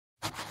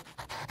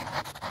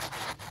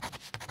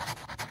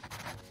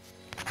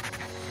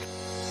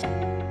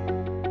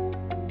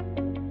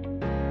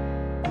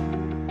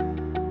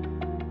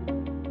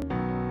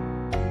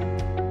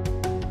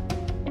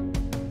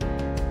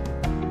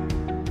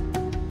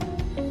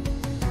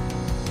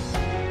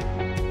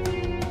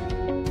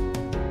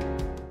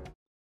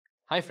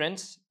Hi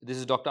friends, this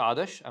is Dr.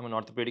 Adarsh. I'm an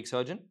orthopedic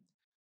surgeon.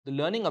 The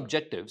learning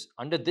objectives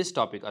under this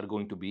topic are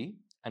going to be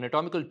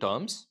anatomical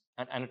terms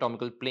and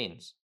anatomical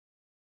planes.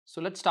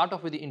 So let's start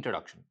off with the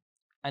introduction.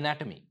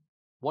 Anatomy.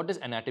 What does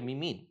anatomy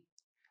mean?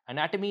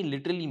 Anatomy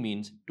literally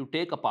means to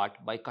take apart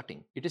by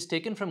cutting. It is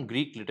taken from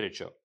Greek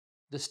literature.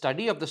 The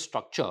study of the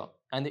structure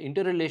and the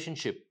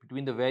interrelationship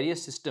between the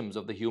various systems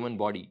of the human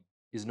body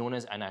is known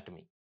as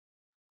anatomy.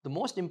 The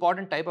most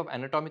important type of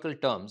anatomical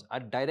terms are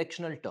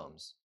directional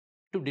terms.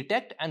 To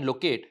detect and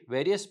locate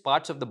various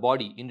parts of the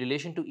body in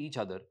relation to each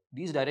other,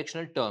 these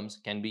directional terms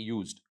can be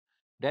used.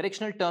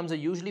 Directional terms are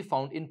usually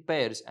found in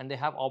pairs and they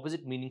have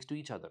opposite meanings to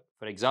each other.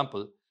 For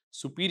example,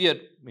 superior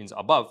means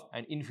above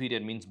and inferior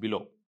means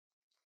below.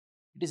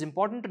 It is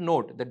important to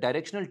note that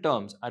directional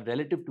terms are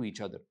relative to each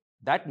other.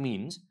 That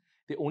means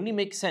they only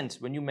make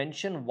sense when you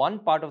mention one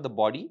part of the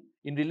body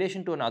in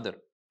relation to another.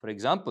 For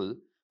example,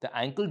 the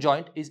ankle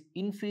joint is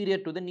inferior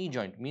to the knee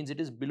joint, means it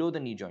is below the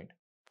knee joint.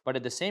 But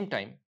at the same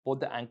time, both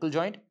the ankle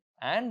joint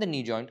and the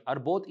knee joint are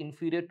both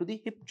inferior to the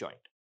hip joint.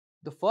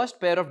 The first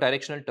pair of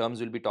directional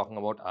terms we'll be talking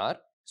about are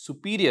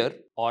superior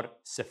or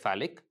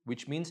cephalic,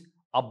 which means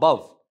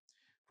above.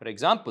 For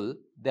example,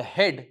 the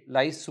head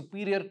lies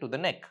superior to the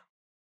neck.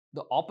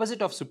 The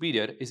opposite of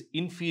superior is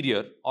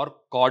inferior or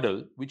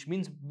caudal, which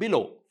means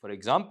below. For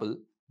example,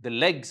 the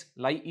legs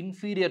lie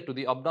inferior to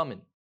the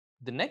abdomen.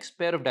 The next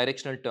pair of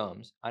directional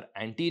terms are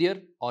anterior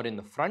or in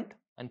the front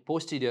and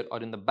posterior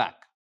or in the back.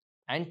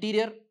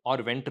 Anterior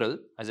or ventral,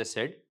 as I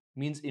said,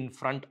 means in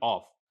front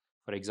of.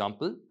 For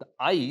example, the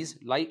eyes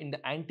lie in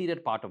the anterior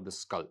part of the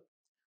skull.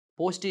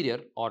 Posterior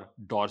or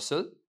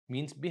dorsal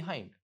means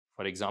behind.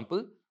 For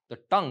example, the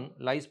tongue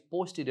lies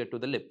posterior to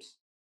the lips.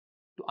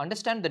 To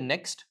understand the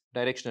next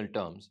directional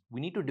terms, we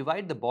need to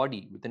divide the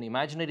body with an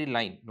imaginary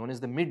line known as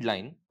the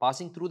midline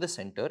passing through the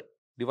center,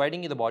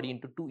 dividing the body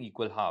into two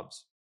equal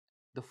halves.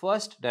 The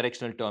first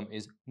directional term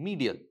is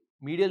medial.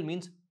 Medial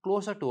means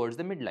closer towards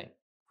the midline.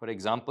 For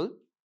example,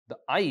 the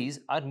eyes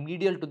are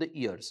medial to the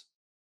ears.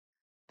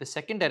 The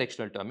second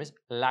directional term is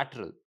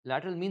lateral.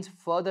 Lateral means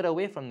further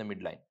away from the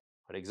midline.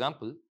 For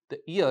example, the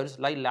ears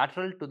lie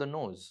lateral to the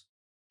nose.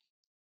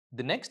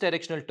 The next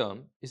directional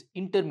term is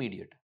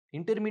intermediate.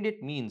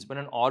 Intermediate means when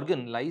an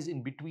organ lies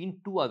in between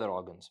two other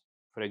organs.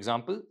 For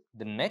example,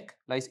 the neck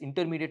lies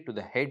intermediate to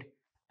the head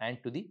and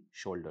to the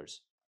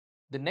shoulders.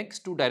 The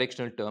next two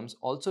directional terms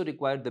also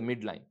require the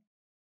midline.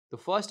 The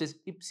first is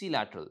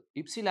ipsilateral.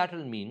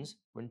 Ipsilateral means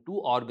when two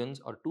organs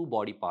or two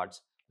body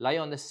parts lie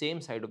on the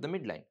same side of the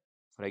midline.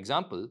 For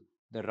example,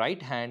 the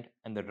right hand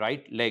and the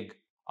right leg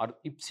are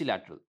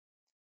ipsilateral.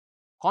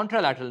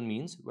 Contralateral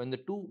means when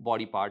the two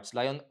body parts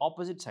lie on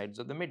opposite sides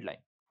of the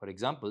midline. For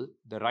example,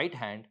 the right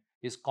hand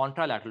is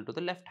contralateral to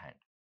the left hand.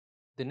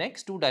 The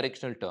next two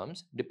directional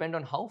terms depend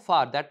on how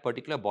far that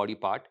particular body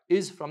part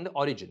is from the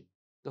origin.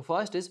 The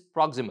first is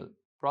proximal.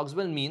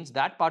 Proximal means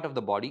that part of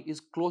the body is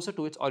closer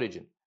to its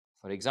origin.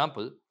 For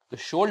example, the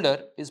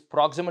shoulder is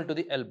proximal to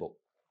the elbow.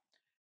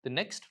 The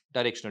next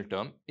directional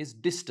term is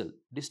distal.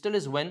 Distal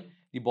is when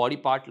the body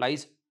part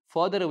lies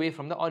further away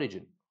from the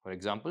origin. For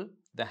example,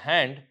 the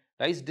hand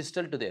lies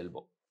distal to the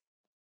elbow.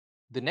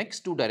 The next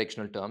two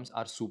directional terms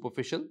are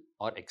superficial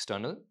or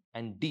external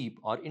and deep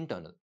or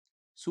internal.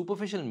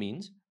 Superficial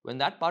means when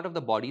that part of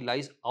the body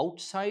lies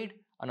outside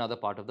another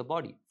part of the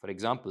body. For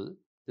example,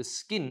 the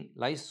skin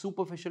lies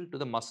superficial to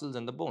the muscles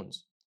and the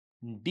bones.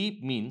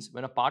 Deep means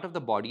when a part of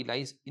the body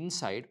lies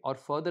inside or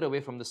further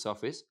away from the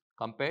surface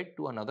compared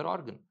to another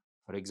organ.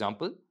 For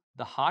example,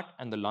 the heart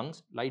and the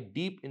lungs lie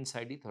deep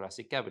inside the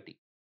thoracic cavity.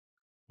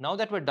 Now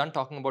that we're done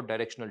talking about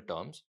directional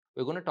terms,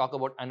 we're going to talk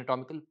about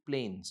anatomical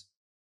planes.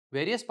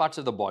 Various parts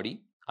of the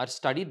body are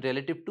studied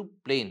relative to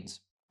planes.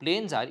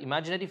 Planes are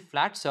imaginary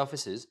flat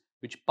surfaces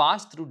which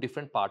pass through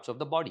different parts of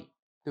the body.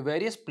 The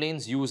various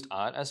planes used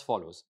are as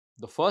follows.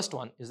 The first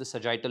one is the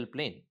sagittal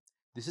plane.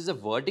 This is a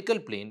vertical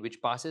plane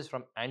which passes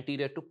from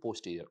anterior to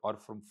posterior or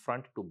from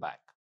front to back.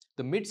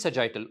 The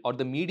mid-sagittal or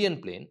the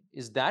median plane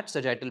is that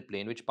sagittal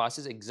plane which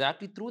passes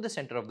exactly through the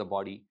center of the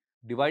body,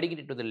 dividing it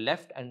into the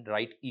left and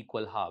right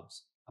equal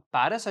halves. A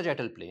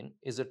parasagittal plane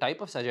is a type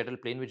of sagittal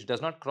plane which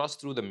does not cross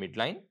through the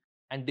midline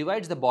and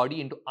divides the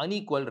body into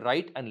unequal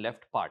right and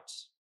left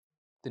parts.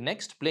 The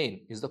next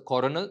plane is the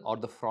coronal or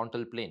the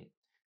frontal plane.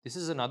 This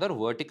is another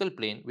vertical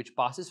plane which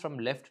passes from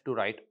left to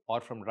right or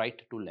from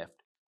right to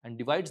left and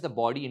divides the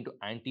body into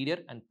anterior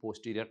and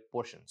posterior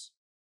portions.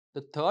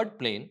 The third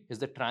plane is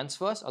the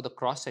transverse or the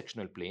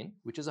cross-sectional plane,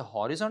 which is a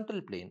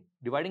horizontal plane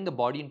dividing the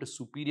body into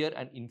superior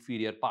and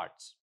inferior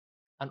parts.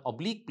 An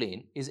oblique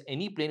plane is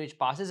any plane which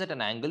passes at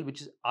an angle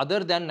which is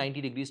other than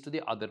 90 degrees to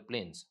the other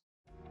planes.